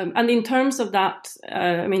in terms of that,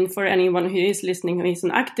 I mean, for anyone who is listening who is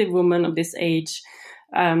an active woman of this age,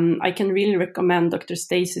 I can really recommend Dr.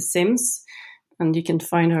 Stacy Sims, and you can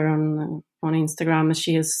find her on Instagram.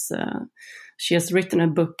 She has written a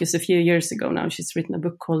book. It's a few years ago now. She's written a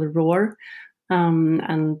book called Roar.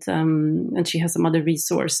 And she has some other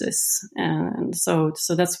resources, and so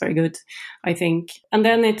that's very good, I think. And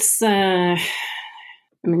then it's, I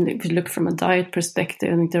mean, if you look from a diet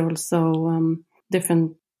perspective, I think there are also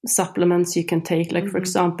different supplements you can take, like for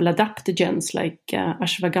example, adaptogens, like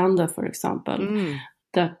ashwagandha, for example.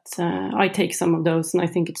 That I take some of those, and I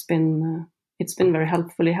think it's been very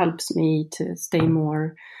helpful. It helps me to stay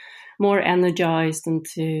more energized and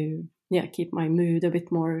to keep my mood a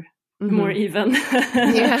bit more even.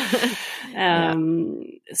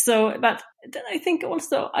 So, but then I think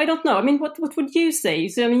also, I don't know. I mean, what would you say?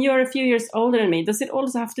 So, I mean, you're a few years older than me. Does it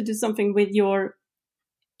also have to do something with your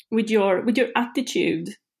attitude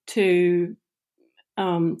to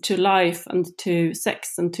life and to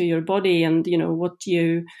sex and to your body, and, you know, what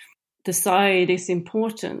you decide is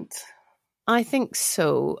important? I think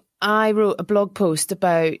so. I wrote a blog post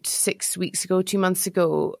about 2 months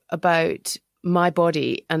ago, about my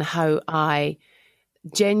body and how I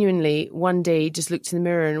genuinely one day just looked in the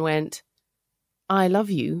mirror and went, I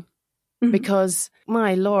love you. Because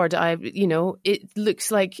my Lord, it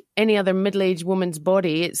looks like any other middle-aged woman's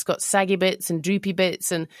body. It's got saggy bits and droopy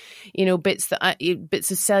bits, and, you know, bits of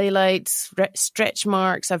cellulite, stretch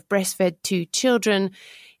marks. I've breastfed 2 children.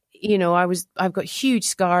 You know, I've got huge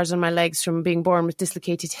scars on my legs from being born with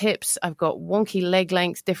dislocated hips. I've got wonky leg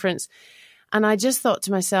length difference. And I just thought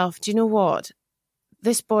to myself, do you know what?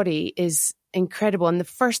 This body is incredible. And the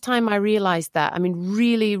first time I realized that, I mean,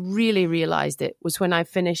 really, really realized it, was when I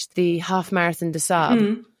finished the half marathon des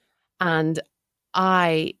Sables. And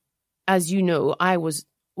I, as you know,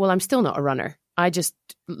 I'm still not a runner. I just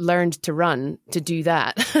learned to run to do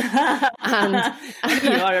that. And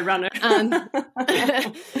you are a runner.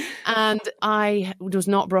 and I was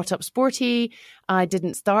not brought up sporty. I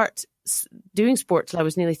didn't start doing sport till I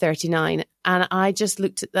was nearly 39. And I just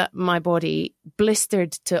looked at my body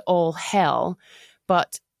blistered to all hell,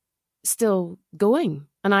 but still going.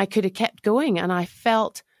 And I could have kept going. And I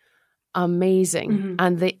felt amazing.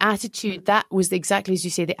 And the attitude, that was exactly as you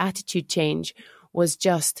say, the attitude change was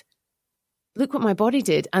just, look what my body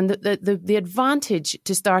did. And the advantage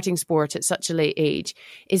to starting sport at such a late age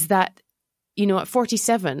is that, you know, at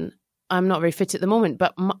 47, I'm not very fit at the moment,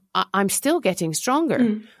 but I'm still getting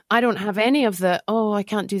stronger. I don't have any of I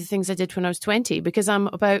can't do the things I did when I was 20, because I'm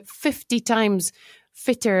about 50 times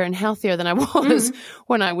fitter and healthier than I was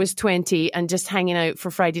when I was 20 and just hanging out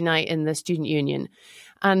for Friday night in the student union.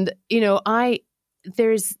 And, you know,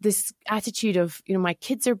 there's this attitude of, you know, my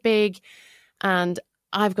kids are big and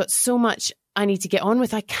I've got so much I need to get on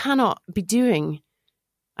with. I cannot be doing.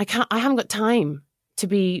 I haven't got time to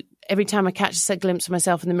be every time I catch a glimpse of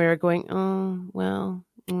myself in the mirror going, oh, well,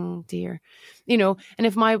 oh dear. You know, and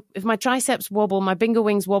if my triceps wobble, my bingo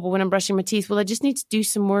wings wobble when I'm brushing my teeth, well, I just need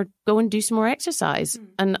to go and do some more exercise.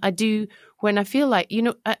 And I do when I feel like, you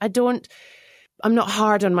know, I'm not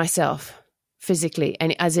hard on myself physically,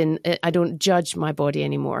 and as in, I don't judge my body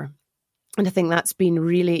anymore. And I think that's been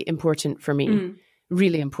really important for me.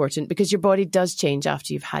 Really important, because your body does change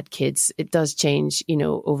after you've had kids. It does change, you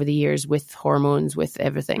know, over the years with hormones, with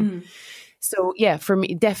everything. So yeah, for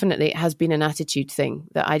me, definitely it has been an attitude thing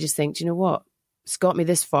that I just think, you know what, it's got me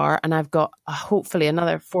this far, and I've got hopefully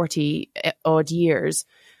another 40 odd years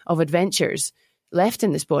of adventures left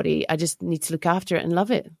in this body. I just need to look after it and love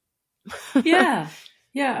it.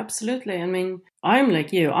 Yeah, absolutely. I mean, I'm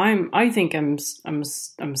like you. I think I'm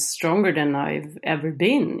stronger than I've ever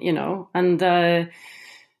been, you know. And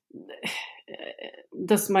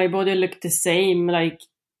does my body look the same? Like,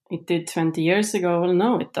 it did 20 years ago. Well,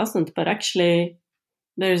 no, it doesn't. But actually,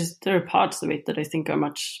 there are parts of it that I think are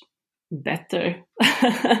much better.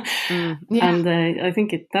 Yeah. And I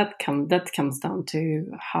think that comes down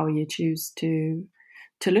to how you choose to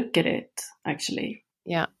look at it, actually.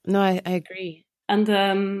 Yeah, no, I agree. And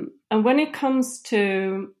when it comes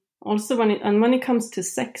to when it comes to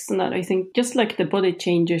sex and that, I think just like the body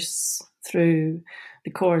changes through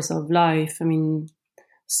the course of life, I mean,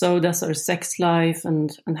 so does our sex life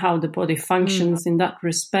and how the body functions in that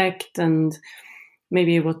respect, and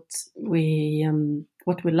maybe what we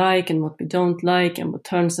like and what we don't like and what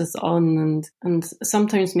turns us on, and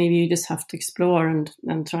sometimes maybe you just have to explore and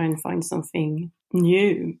try and find something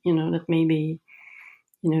new, that maybe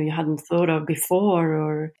you hadn't thought of before,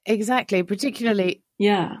 or exactly, particularly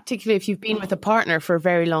if you've been with a partner for a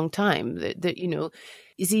very long time, that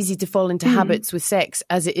it's easy to fall into habits with sex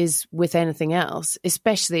as it is with anything else,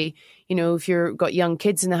 especially if you've got young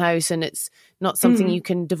kids in the house and it's not something you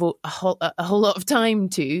can devote a whole lot of time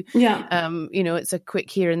to. It's a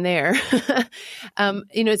quick here and there.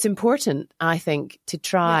 It's important, I think, to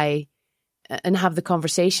try and have the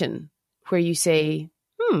conversation where you say,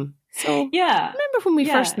 so remember when we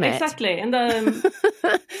first met? Exactly. And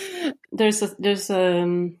there's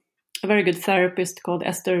a very good therapist called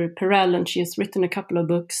Esther Perel, and she has written a couple of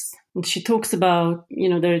books. And she talks about,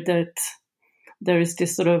 that there is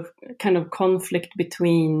this sort of kind of conflict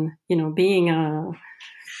between, being a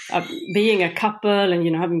couple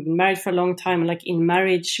and, having been married for a long time. Like in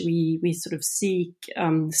marriage, we sort of seek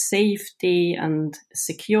safety and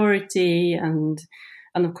security, and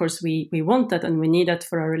of course we want that and we need that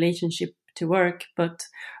for our relationship to work. But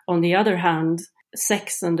on the other hand,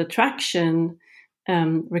 sex and attraction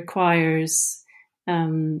requires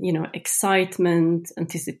excitement,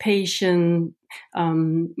 anticipation,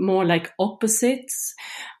 more like opposites.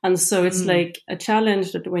 And so it's like a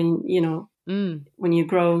challenge that when you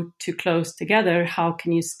grow too close together, how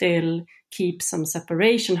can you still keep some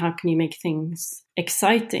separation? How can you make things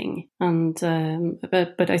exciting? And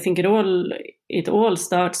but I think it all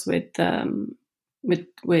starts with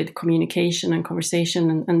communication and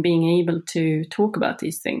conversation and being able to talk about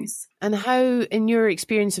these things. And how, in your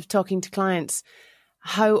experience of talking to clients,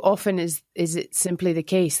 how often is it simply the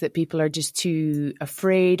case that people are just too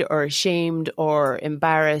afraid or ashamed or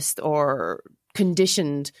embarrassed or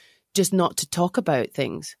conditioned just not to talk about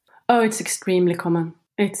things? Oh, it's extremely common.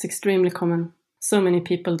 It's extremely common. So many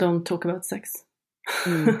people don't talk about sex.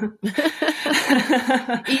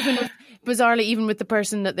 Bizarrely, even with the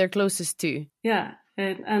person that they're closest to. Yeah.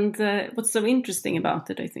 And what's so interesting about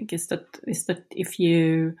it, I think, is that if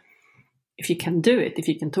you can do it, if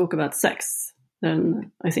you can talk about sex,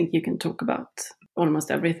 then I think you can talk about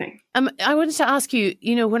almost everything. I wanted to ask you,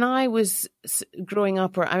 when I was growing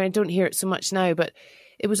up, I don't hear it so much now, but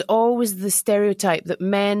it was always the stereotype that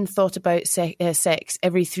men thought about sex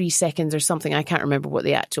every 3 seconds or something. I can't remember what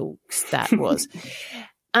the actual stat was.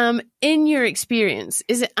 In your experience,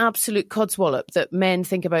 is it absolute codswallop that men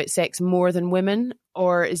think about sex more than women,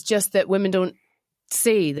 or is just that women don't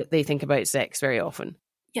say that they think about sex very often?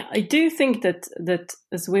 Yeah, I do think that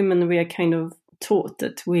as women, we are kind of taught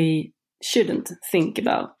that we shouldn't think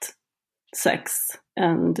about sex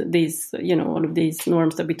and these, all of these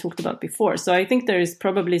norms that we talked about before. So I think there is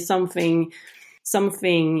probably something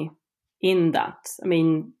in that. I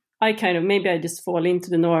mean, maybe I just fall into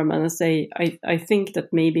the norm and I say, I think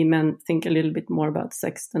that maybe men think a little bit more about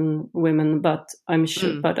sex than women, but I'm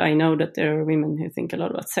sure, but I know that there are women who think a lot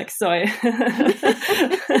about sex. So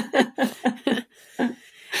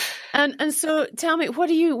And so tell me, what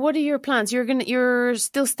are your plans? You're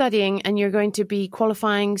still studying and you're going to be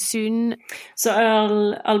qualifying soon. So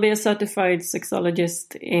I'll be a certified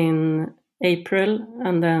sexologist in April,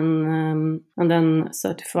 and then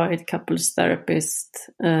certified couples therapist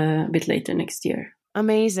a bit later next year.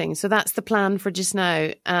 Amazing. So that's the plan for just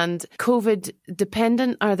now. And COVID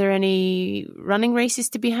dependent, are there any running races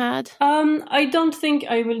to be had? I don't think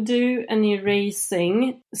I will do any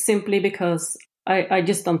racing, simply because I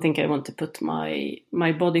just don't think I want to put my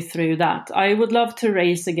body through that. I would love to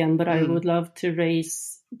race again, but I would love to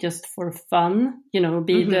race just for fun,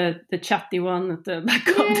 be the chatty one at the back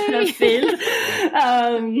of the field.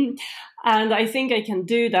 And I think I can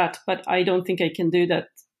do that, but I don't think I can do that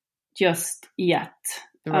just yet.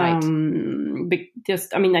 Right. I can, but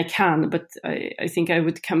I think I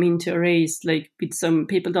would come into a race like with some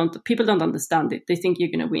people don't understand it. They think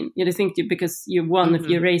you're going to win. They think because you won a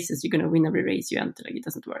few races, you're going to win every race you enter. Like, it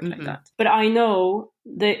doesn't work like that. But I know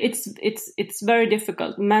that it's very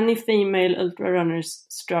difficult. Many female ultra runners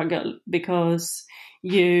struggle because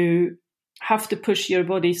you have to push your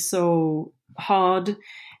body so hard.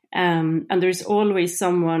 And there's always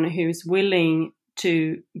someone who's willing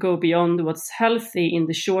to go beyond what's healthy in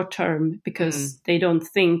the short term because they don't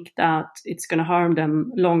think that it's going to harm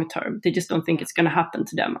them long term. They just don't think it's going to happen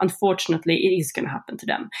to them. Unfortunately, it is going to happen to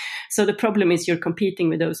them. So the problem is you're competing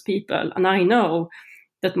with those people. And I know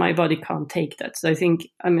that my body can't take that. So I think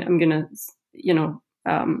I'm going to,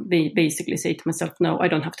 basically say to myself, no, I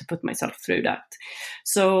don't have to put myself through that.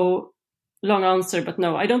 So long answer, but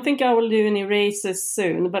no, I don't think I will do any races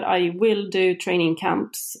soon, but I will do training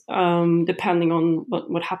camps, depending on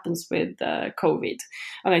what happens with COVID.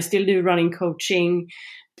 And I still do running coaching.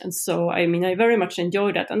 And so, I very very much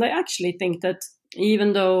enjoy that. And I actually think that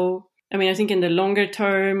even though, I think in the longer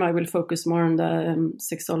term, I will focus more on the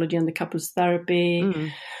sexology and the couples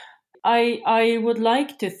therapy. I would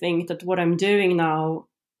like to think that what I'm doing now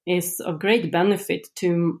is of great benefit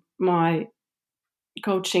to my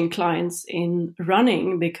coaching clients in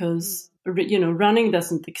running, because running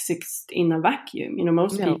doesn't exist in a vacuum.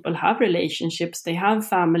 Most people have relationships, they have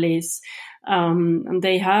families, and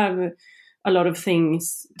they have a lot of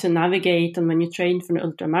things to navigate. And when you train for an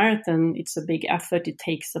ultramarathon, it's a big effort. It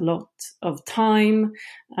takes a lot of time,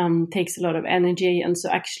 takes a lot of energy. And so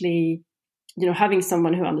actually, having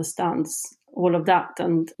someone who understands all of that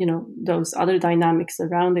and, those other dynamics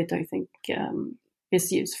around it, I think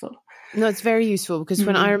is useful. No, it's very useful, because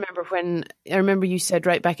when I remember you said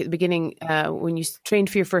right back at the beginning, when you trained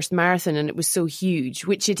for your first marathon, and it was so huge,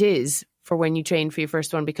 which it is for when you train for your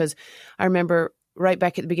first one, because I remember right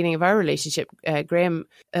back at the beginning of our relationship, Graham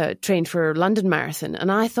trained for London Marathon,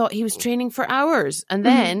 and I thought he was training for hours, and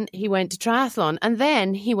then he went to triathlon, and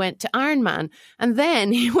then he went to Ironman, and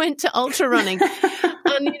then he went to ultra running.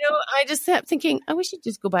 And, I just kept thinking, I wish he'd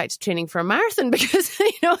just go back to training for a marathon, because,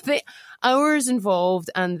 the hours involved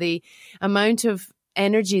and the amount of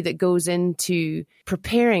energy that goes into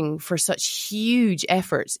preparing for such huge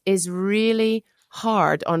efforts is really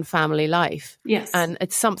hard on family life. Yes. And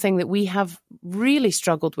it's something that we have really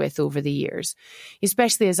struggled with over the years,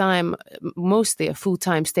 especially as I'm mostly a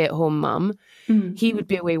full-time stay-at-home mum. He would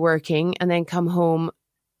be away working and then come home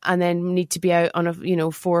and then need to be out on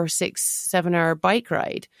a 4, 6, 7 hour bike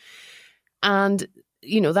ride. And,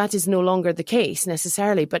 that is no longer the case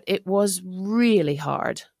necessarily, but it was really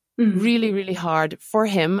hard, really, really hard for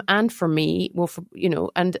him and for me. Well,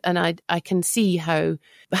 and I can see how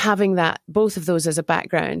having that, both of those as a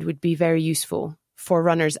background would be very useful for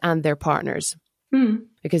runners and their partners,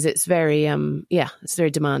 because it's very, it's very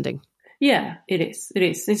demanding. Yeah, it is. It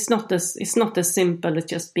is. It's not as simple as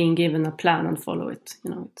just being given a plan and follow it.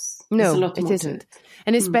 It's a lot more. It isn't.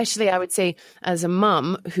 And especially, I would say, as a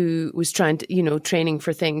mum who was trying to, training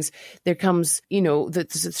for things, there comes, the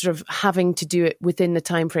sort of having to do it within the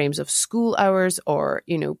timeframes of school hours, or,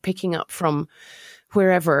 picking up from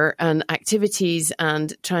wherever and activities,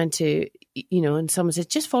 and trying to, and someone says,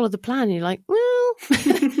 just follow the plan. And you're like, well,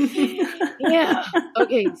 yeah.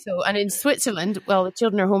 Okay. So, and in Switzerland, well, the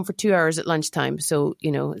children are home for 2 hours at lunchtime. So,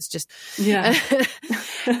 it's just, yeah.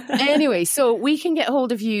 Anyway, so we can get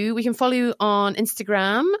hold of you. We can follow you on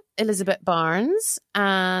Instagram, Elizabeth Barnes,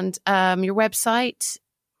 and your website.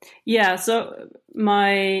 Yeah. So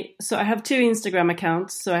I have 2 Instagram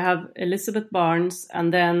accounts. So I have Elizabeth Barnes,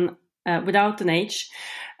 and then without an H.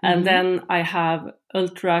 And then I have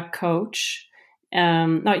Ultra Coach.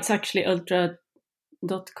 No, it's actually ultra.coach.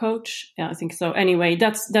 Yeah, I think so. Anyway,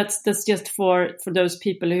 that's just for those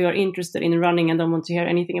people who are interested in running and don't want to hear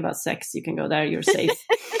anything about sex. You can go there, you're safe.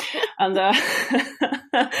 And then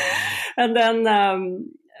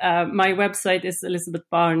my website is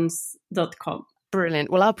elizabethbarnes.com. Brilliant.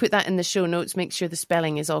 Well, I'll put that in the show notes, make sure the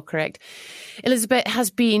spelling is all correct. Elizabeth, has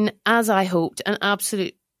been, as I hoped, an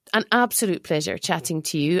absolute pleasure chatting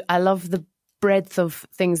to you. I love the breadth of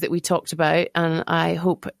things that we talked about, and I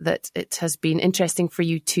hope that it has been interesting for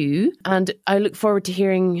you too. And I look forward to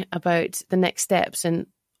hearing about the next steps and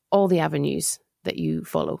all the avenues that you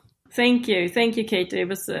follow. Thank you, Kate. It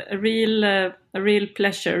was a real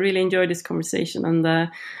pleasure. I really enjoyed this conversation, and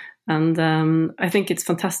I think it's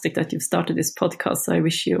fantastic that you've started this podcast. So I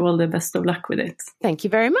wish you all the best of luck with it. Thank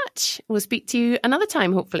you very much. We'll speak to you another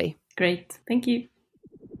time, hopefully. Great. Thank you.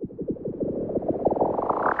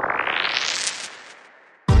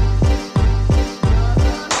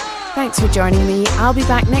 Thanks for joining me. I'll be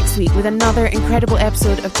back next week with another incredible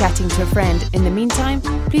episode of Chatting to a Friend. In the meantime,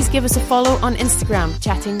 please give us a follow on Instagram,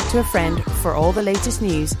 Chatting to a Friend, for all the latest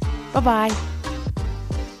news. Bye-bye.